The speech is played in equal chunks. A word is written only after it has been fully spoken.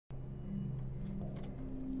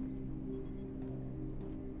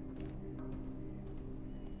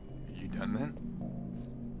done then?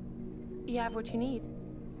 You have what you need.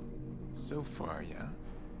 So far, yeah.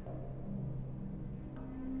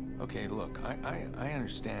 Okay, look, I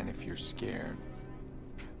understand if you're scared.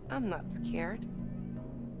 I'm not scared.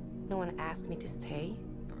 No one asked me to stay.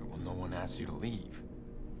 Well, no one asked you to leave.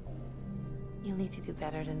 You'll need to do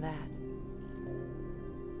better than that.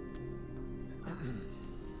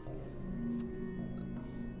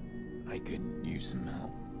 I could use some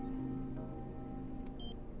help.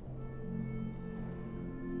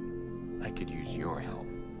 I could use your help.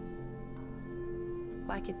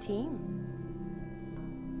 Like a team?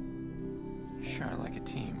 Sure, like a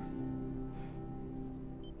team.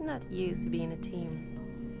 Not used to being a team.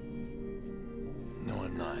 No,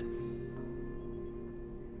 I'm not.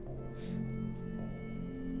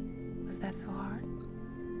 Was that so hard?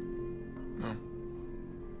 No.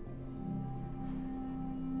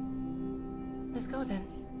 Let's go then.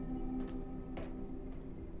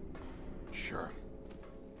 Sure.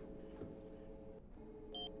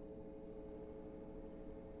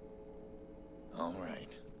 All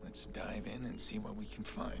right, let's dive in and see what we can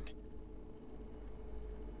find.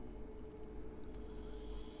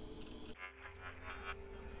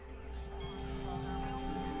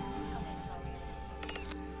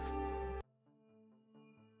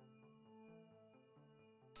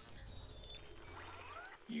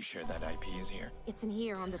 You sure that IP is here? It's in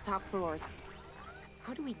here on the top floors.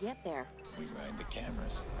 How do we get there? We ride the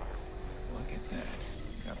cameras. Look at that.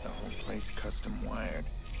 Got the whole place custom wired.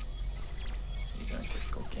 These aren't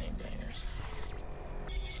typical gangbangers.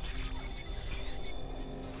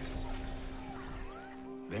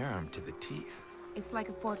 They're armed to the teeth. It's like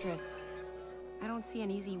a fortress. I don't see an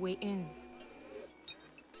easy way in.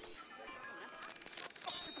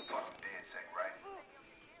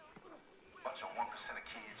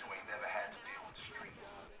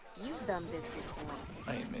 You've done this before.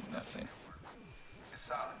 I admit nothing. It's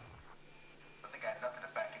solid, but they got nothing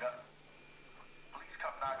to back it up. Police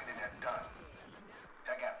come knocking and they're done.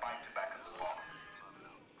 I got bite tobacco at the bar.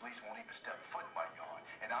 Police won't even step foot in my yard,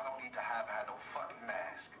 and I don't need to have no fucking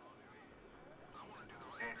mask.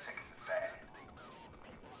 Dead sick is a fad.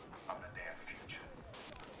 I'm the damn future.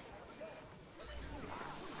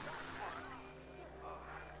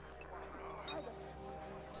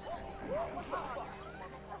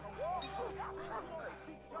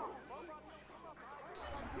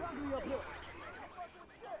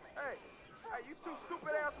 Hey, you two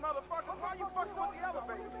stupid ass motherfuckers, why you fucking with the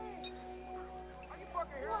elevator? Are you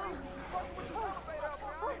fucking here? You fucking with the elevator up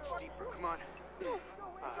there? Deeper, come on.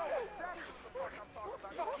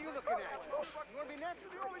 Fuck you looking at? You wanna be next?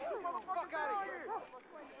 Fuck out of here.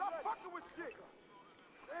 Stop fucking with shit.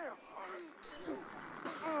 Damn.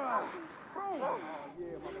 Oh,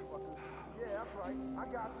 yeah, motherfucker. Yeah, that's right. I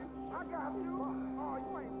got you. I got you. Oh,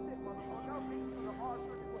 you ain't shit, motherfucker. I'll beat you to the hard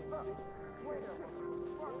trick. What's up? Wait a minute.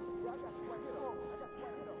 Fuck. Yeah, I got you right here. I got you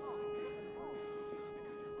right here.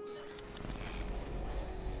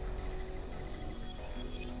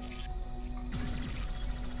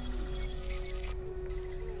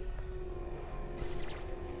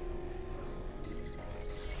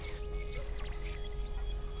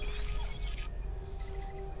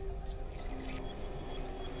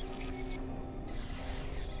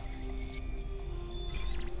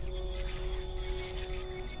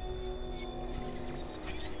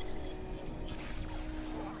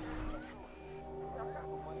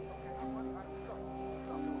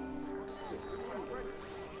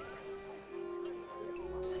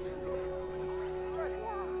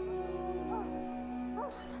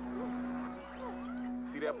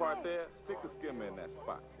 That part there, stick a skimmer in that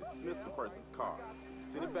spot. It sniffs the person's car.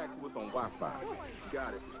 Send it back to us on Wi-Fi.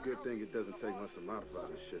 Got it. Good thing it doesn't take much to modify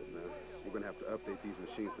this shit, man. We're gonna have to update these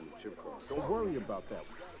machines from the chip card. Don't worry about that.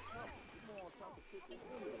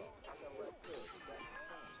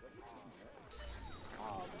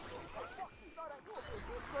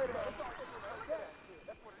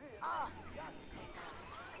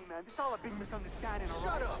 Man, it's all a big misunderstanding, all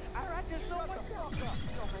right? Shut up! All right, there's no one else. Yo, man,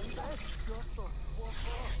 that's just a walk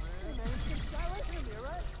off, man. Hey, man, it's just right in here,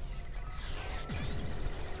 right?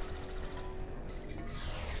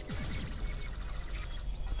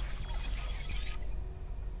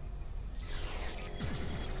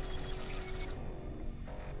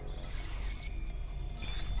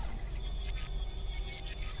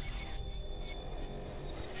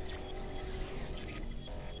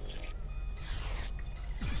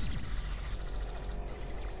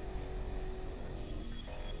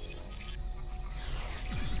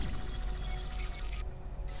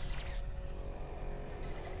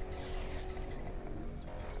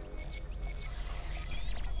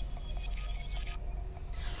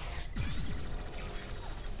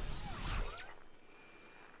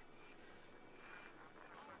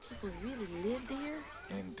 people really lived here?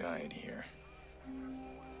 And died here.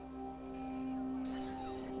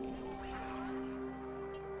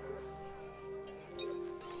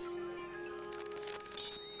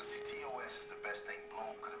 TOS is the best thing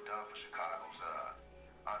Bloom could have done for Chicago's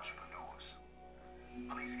entrepreneurs.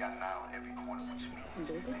 Police got an eye on every corner, which means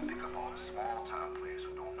they pick up all the small-time players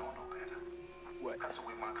who don't know no better. What? Cuts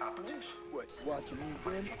away my competition. What? Watching me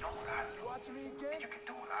But if again? you know what I do, Watching me and again? you can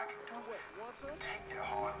do what I can do, take their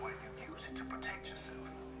hardware and use it to protect yourself.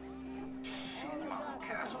 Shit, my little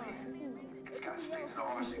castle here, it's got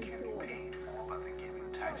state-of-the-art security paid for by the giving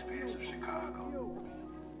taxpayers of Chicago.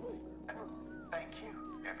 Thank you,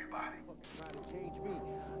 everybody. Trying to change me.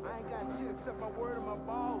 I ain't got shit except my word and my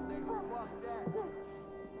balls, nigga. Fuck that.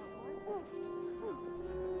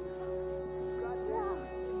 Goddamn.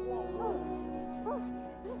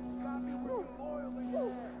 Got me with your loyal nigga.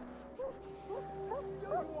 You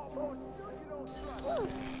want more shit you don't trust.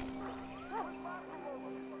 What's my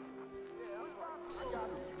promoter? Yeah, I got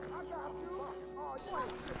you. I got you. Oh, you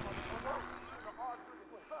ain't shit, motherfucker. The hard trigger.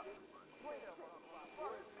 What's up? Wait up,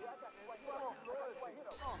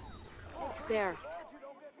 There.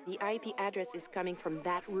 The IP address is coming from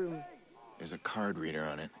that room. There's a card reader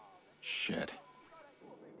on it. Shit.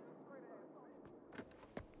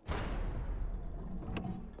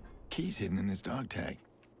 Key's hidden in his dog tag.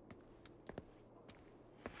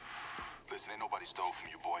 Listen, ain't nobody stole from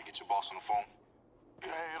you, boy. Get your boss on the phone.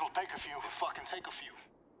 Yeah, it'll take a few. It'll fucking take a few.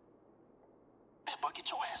 Hey, bud, get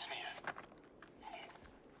your ass in here.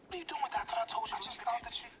 What are you doing with that? I thought I told you. I just thought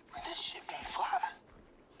that you... This shit won't fly.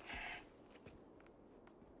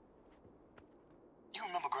 You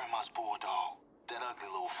remember Grandma's bulldog? That ugly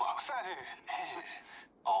little fox? Fathead. Yeah.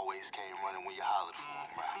 Always came running when you hollered for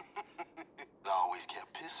him, right? But always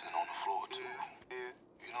kept pissing on the floor, too. Yeah.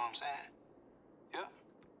 You know what I'm saying? Yeah.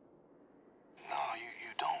 No,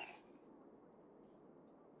 you don't.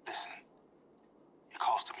 Listen, it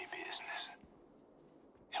costed me business.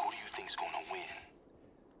 And who do you think's gonna win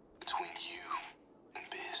between you and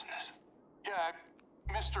business? Yeah,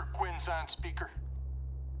 Mr. Quinn's on speaker.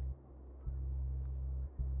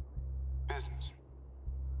 Business.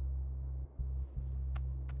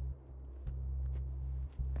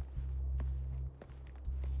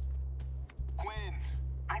 Quinn!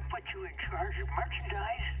 I put you in charge of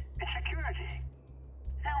merchandise and security.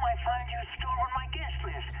 Now I find you stolen my guest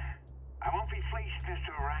list. I won't be fleeced,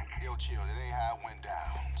 Mr. Rack. Yo, chill, that ain't how it went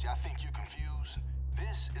down. See, I think you're confused.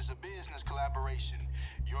 This is a business collaboration.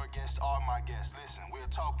 Your guests are my guests. Listen, we'll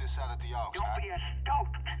talk this out at the auction. Don't be a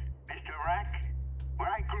stoat, Mr. Rack. Where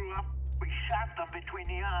I grew up, we shot them between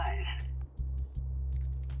the eyes.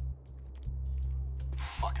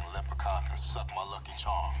 Fucking leprechaun can suck my lucky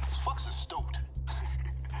charm. This fuck's a stoat.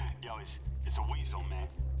 Yo, it's a weasel, man.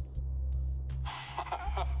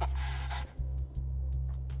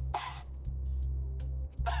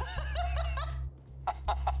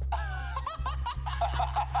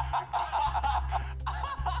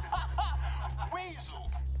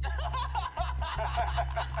 Weasel!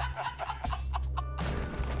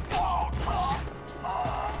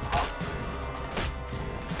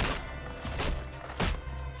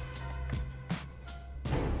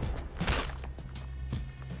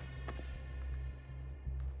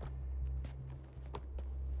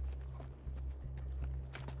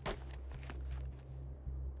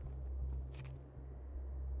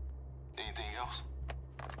 Anything else?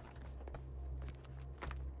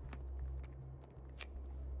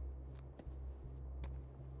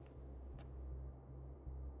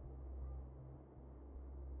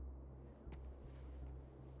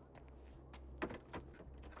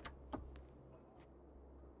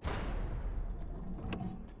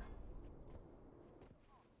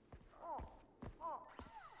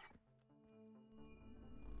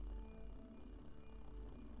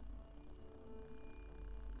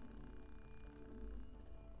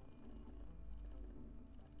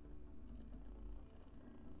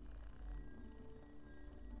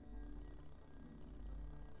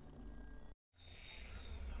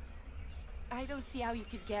 I don't see how you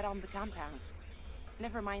could get on the compound.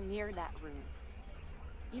 Never mind near that room.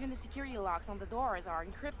 Even the security locks on the doors are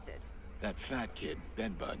encrypted. That fat kid,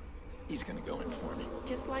 Bedbug, he's gonna go in for me.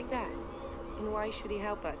 Just like that. And why should he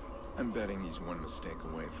help us? I'm betting he's one mistake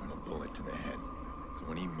away from a bullet to the head. So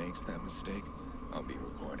when he makes that mistake, I'll be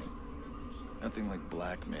recording. Nothing like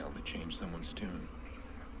blackmail to change someone's tune.